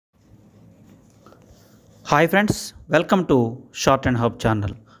Hi friends, welcome to short and hub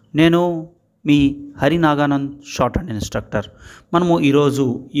channel. నేను మీ Hari Naganand, short and instructor. మనము ఈరోజు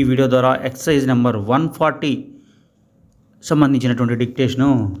ఈ వీడియో ద్వారా ఎక్సర్సైజ్ నెంబర్ 140 సంబంధించినటువంటి డిక్టేషను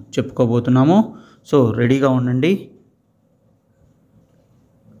చెప్పుకోబోతున్నాము. సో రెడీగా ఉండండి.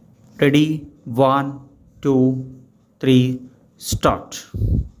 Ready, 1 2 3 start.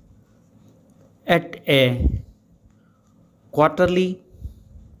 At a quarterly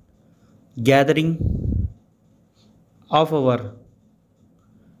gathering of our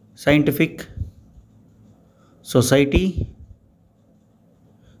scientific society,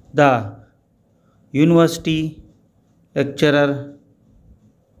 the university lecturer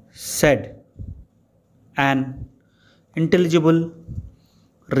said an intelligible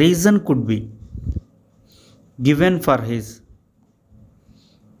reason could be given for his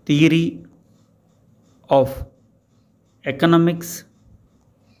theory of economics,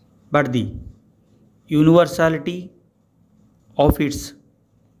 but the universality of its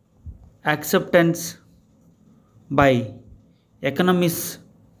acceptance by economists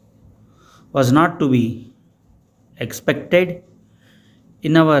was not to be expected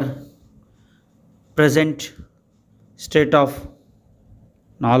in our present state of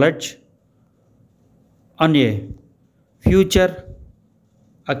knowledge. On a future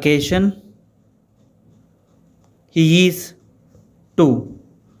occasion, he is to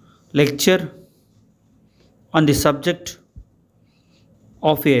lecture on the subject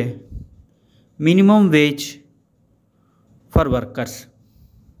of a minimum wage for workers.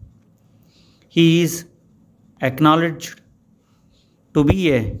 He is acknowledged to be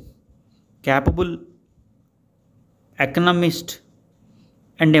a capable economist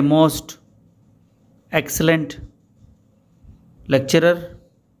and a most excellent lecturer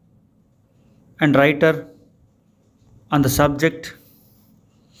and writer on the subject,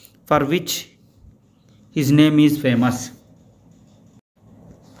 for which his name is famous.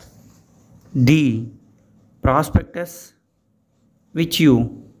 The prospectus which you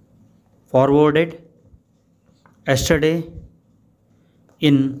forwarded yesterday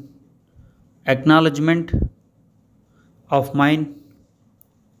in acknowledgement of mine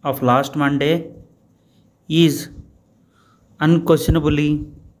of last Monday is unquestionably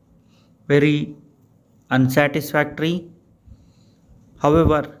very unsatisfactory.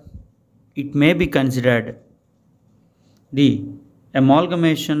 However, it may be considered the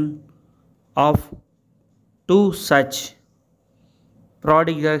amalgamation of two such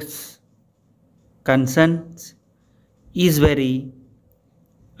prodigious concerns is very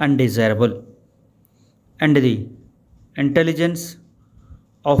undesirable, and the intelligence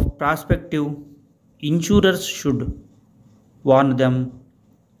of prospective insurers should warn them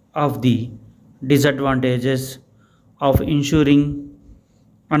of the disadvantages of insuring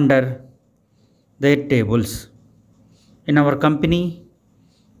under their tables. In our company,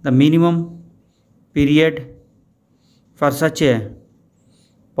 the minimum period for such a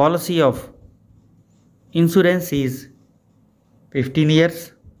policy of insurance is 15 years,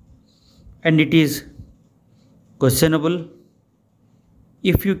 and it is questionable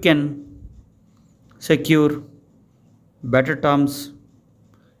if you can secure better terms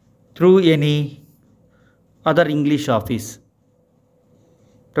through any other English office.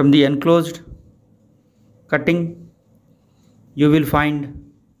 From the enclosed cutting, you will find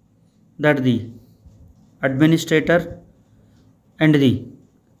that the administrator and the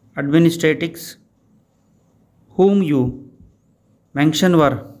administratics whom you mention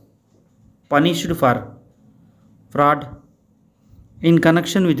were punished for fraud in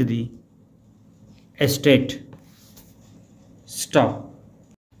connection with the estate. Stop.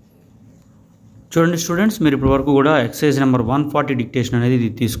 చూడండి students, మీరు ఇప్పటివరకు కూడా exercise number 140 dictation అనేది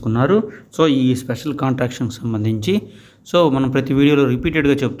తీసుకున్నారు. So ఈ special కాంట్రాక్షన్కి సంబంధించి మనం ప్రతి వీడియోలో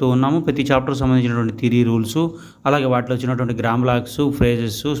రిపీటెడ్గా చెప్తూ ఉన్నాము. ప్రతి చాప్టర్ సంబంధించినటువంటి థియరీ రూల్స్, అలాగే వాటిలో వచ్చినటువంటి gram logs,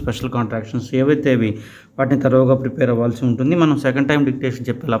 phrases, special contractions ఏవైతే అవి వాటిని తరువుగా ప్రిపేర్ అవ్వాల్సి ఉంటుంది. మనం సెకండ్ టైం డిక్టేషన్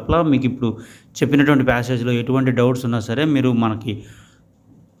చెప్పే లోపల మీకు ఇప్పుడు చెప్పినటువంటి ప్యాసేజ్లో ఎటువంటి డౌట్స్ ఉన్నా సరే మీరు మనకి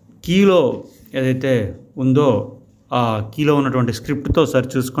కీలో ఏదైతే ఉందో ఆ కీలో ఉన్నటువంటి స్క్రిప్ట్తో సరి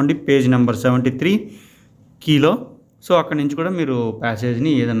చూసుకోండి. Page number 73 కీలో. సో అక్కడి నుంచి కూడా మీరు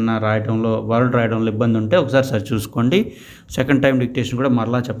ప్యాసేజ్ని ఏదన్నా రాయడంలో, వర్డ్ రాయడంలో ఇబ్బంది ఉంటే ఒకసారి సరి చూసుకోండి. సెకండ్ టైం డిక్టేషన్ కూడా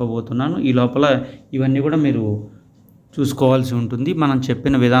మరలా చెప్పబోతున్నాను. ఈ లోపల ఇవన్నీ కూడా మీరు చూసుకోవాల్సి ఉంటుంది. మనం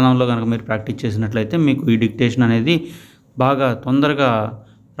చెప్పిన విధానంలో కనుక మీరు ప్రాక్టీస్ చేసినట్లయితే మీకు ఈ డిక్టేషన్ అనేది బాగా తొందరగా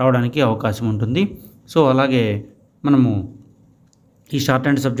రావడానికి అవకాశం ఉంటుంది. సో అలాగే మనము ఈ షార్ట్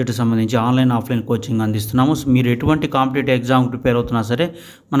హ్యాండ్ సబ్జెక్ట్కి సంబంధించి ఆన్లైన్ ఆఫ్లైన్ కోచింగ్ అందిస్తున్నాము. మీరు ఎటువంటి కాంపిటేటివ్ ఎగ్జామ్ ప్రిపేర్ అవుతున్నా సరే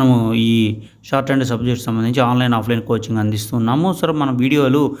మనము ఈ షార్ట్ హ్యాండ్ సబ్జెక్ట్ సంబంధించి ఆన్లైన్ ఆఫ్లైన్ కోచింగ్ అందిస్తున్నాము. సరే మన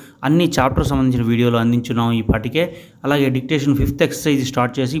వీడియోలు అన్ని చాప్టర్ సంబంధించిన వీడియోలు అందించున్నాము ఈ పాటికే. అలాగే డిక్టేషన్ 5th ఎక్సర్సైజ్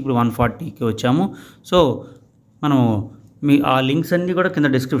స్టార్ట్ చేసి ఇప్పుడు 140కి వచ్చాము. సో మనము ఆ లింక్స్ అన్నీ కూడా కింద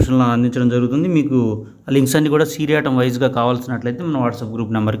డిస్క్రిప్షన్లో అందించడం జరుగుతుంది. మీకు ఆ లింక్స్ అన్నీ కూడా సీరియాటం వైజ్గా కావాల్సినట్లయితే మన వాట్సాప్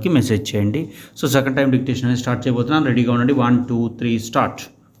గ్రూప్ నెంబర్కి మెసేజ్ చేయండి. సో సెకండ్ టైం డిక్టేషన్ అనేది స్టార్ట్ చేయబోతున్నాను. రెడీగా ఉండండి. 1 2 3 start.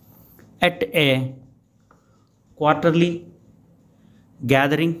 At a quarterly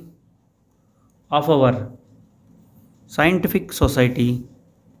gathering of our scientific society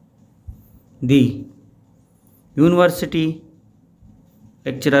the university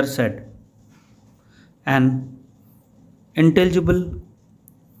lecturer said an intelligible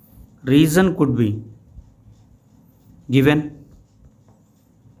reason could be given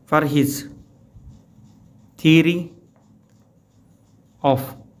for his theory of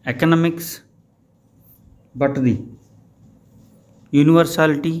economics, but the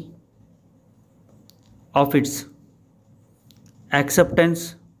universality of its acceptance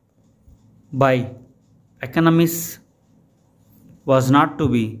by economists was not to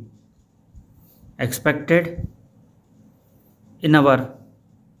be expected in our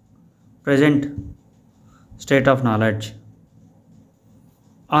present state of knowledge.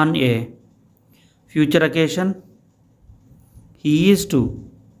 On a future occasion, he is to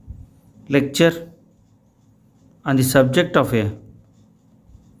lecture on the subject of a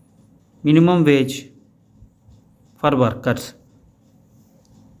minimum wage for workers.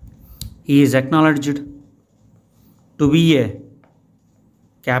 He is acknowledged to be a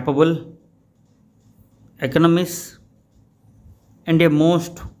capable economist and a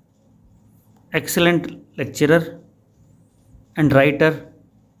most excellent lecturer and writer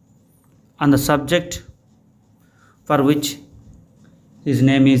on the subject for which his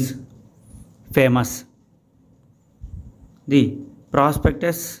name is famous. The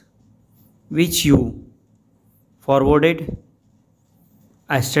prospectus which you forwarded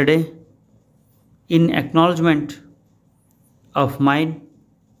yesterday in acknowledgement of mine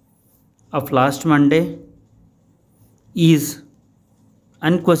of last Monday is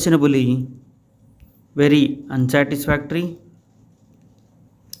unquestionably very unsatisfactory.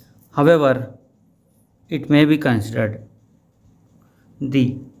 However, it may be considered the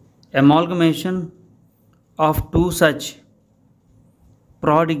amalgamation of two such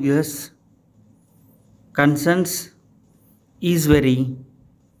prodigious concerns is very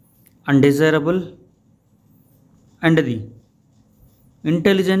undesirable, and the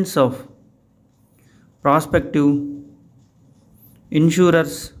intelligence of prospective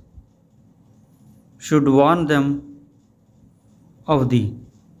insurers should warn them of the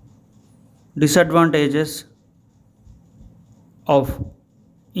disadvantages of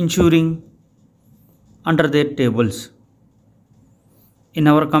insuring under their tables. In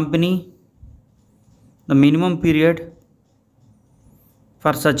our company, the minimum period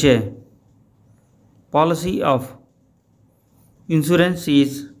for such a policy of insurance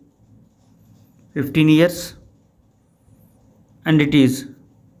is 15 years, and it is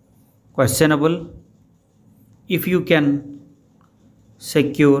questionable if you can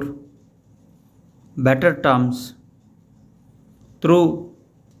secure better terms through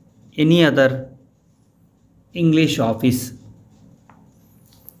any other English office.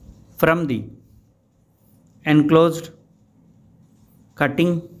 From the enclosed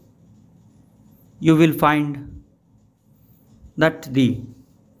cutting, you will find that the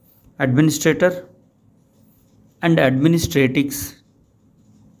administrator and administratrix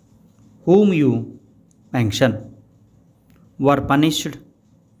whom you mention were punished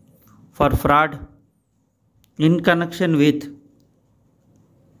for fraud in connection with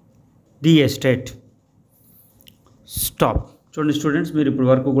the estate. Stop. చూడండి students, మీరు ఇప్పటి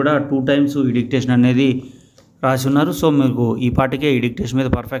వరకు కూడా 2 times ఈ dictation అనేది రాసి ఉన్నారు. So మీకు ఈ పాటికే ఈ డిక్టేషన్ మీద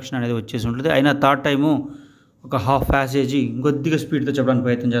పర్ఫెక్షన్ అనేది వచ్చేసి ఉంటుంది. అయినా థర్డ్ టైము ఒక హాఫ్ ప్యాసేజీ ఇంకొద్దిగా స్పీడ్తో చెప్పడానికి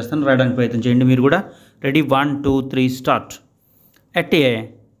ప్రయత్నం చేస్తాను, రాయడానికి ప్రయత్నం చేయండి మీరు కూడా. Ready, 1 2 3 start. At a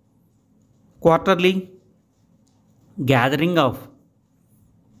quarterly gathering of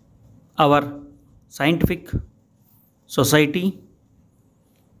our scientific society,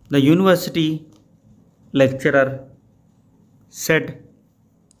 the university lecturer said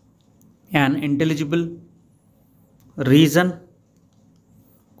an intelligible reason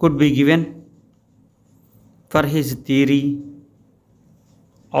could be given for his theory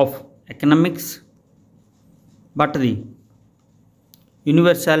of economics, but the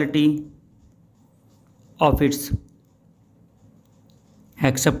universality of its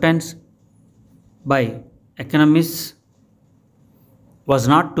acceptance by economists was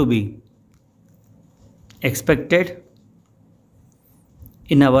not to be expected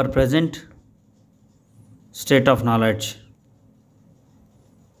in our present state of knowledge.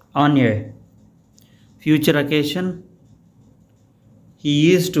 On a future occasion,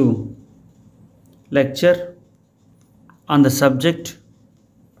 he is to lecture on the subject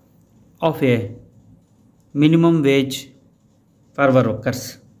of a minimum wage for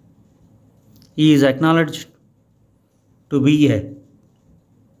workers. He is acknowledged to be a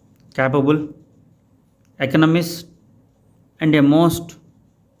capable economist and a most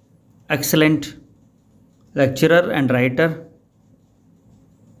excellent lecturer and writer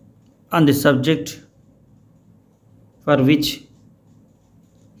on the subject for which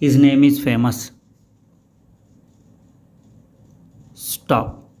his name is famous. Stop.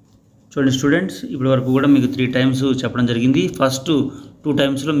 చూడండి students, ఇప్పటి వరకు కూడా మీకు 3 times చెప్పడం జరిగింది. First 2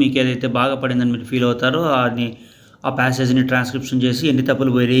 టైమ్స్లో మీకు ఏదైతే బాగా పడిందని మీరు ఫీల్ అవుతారో ఆ ప్యాసేజ్ని ట్రాన్స్క్రిప్షన్ చేసి ఎన్ని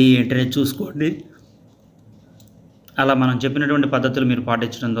తప్పులు పోయి ఏంటనే చూసుకోండి. అలా మనం చెప్పినటువంటి పద్ధతులు మీరు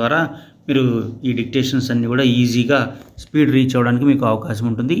పాటించడం ద్వారా మీరు ఈ డిక్టేషన్స్ అన్నీ కూడా ఈజీగా స్పీడ్ రీచ్ అవ్వడానికి మీకు అవకాశం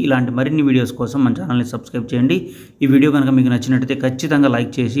ఉంటుంది. ఇలాంటి మరిన్ని వీడియోస్ కోసం మన ఛానల్ని సబ్స్క్రైబ్ చేయండి. ఈ వీడియో కనుక మీకు నచ్చినట్లయితే ఖచ్చితంగా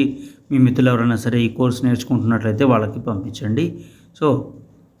లైక్ చేసి మీ మిత్రులు ఎవరైనా సరే ఈ కోర్స్ నేర్చుకుంటున్నట్లయితే వాళ్ళకి పంపించండి. సో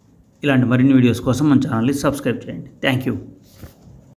ఇలాంటి మరిన్ని వీడియోస్ కోసం మన ఛానల్ని సబ్స్క్రైబ్ చేయండి. Thank you.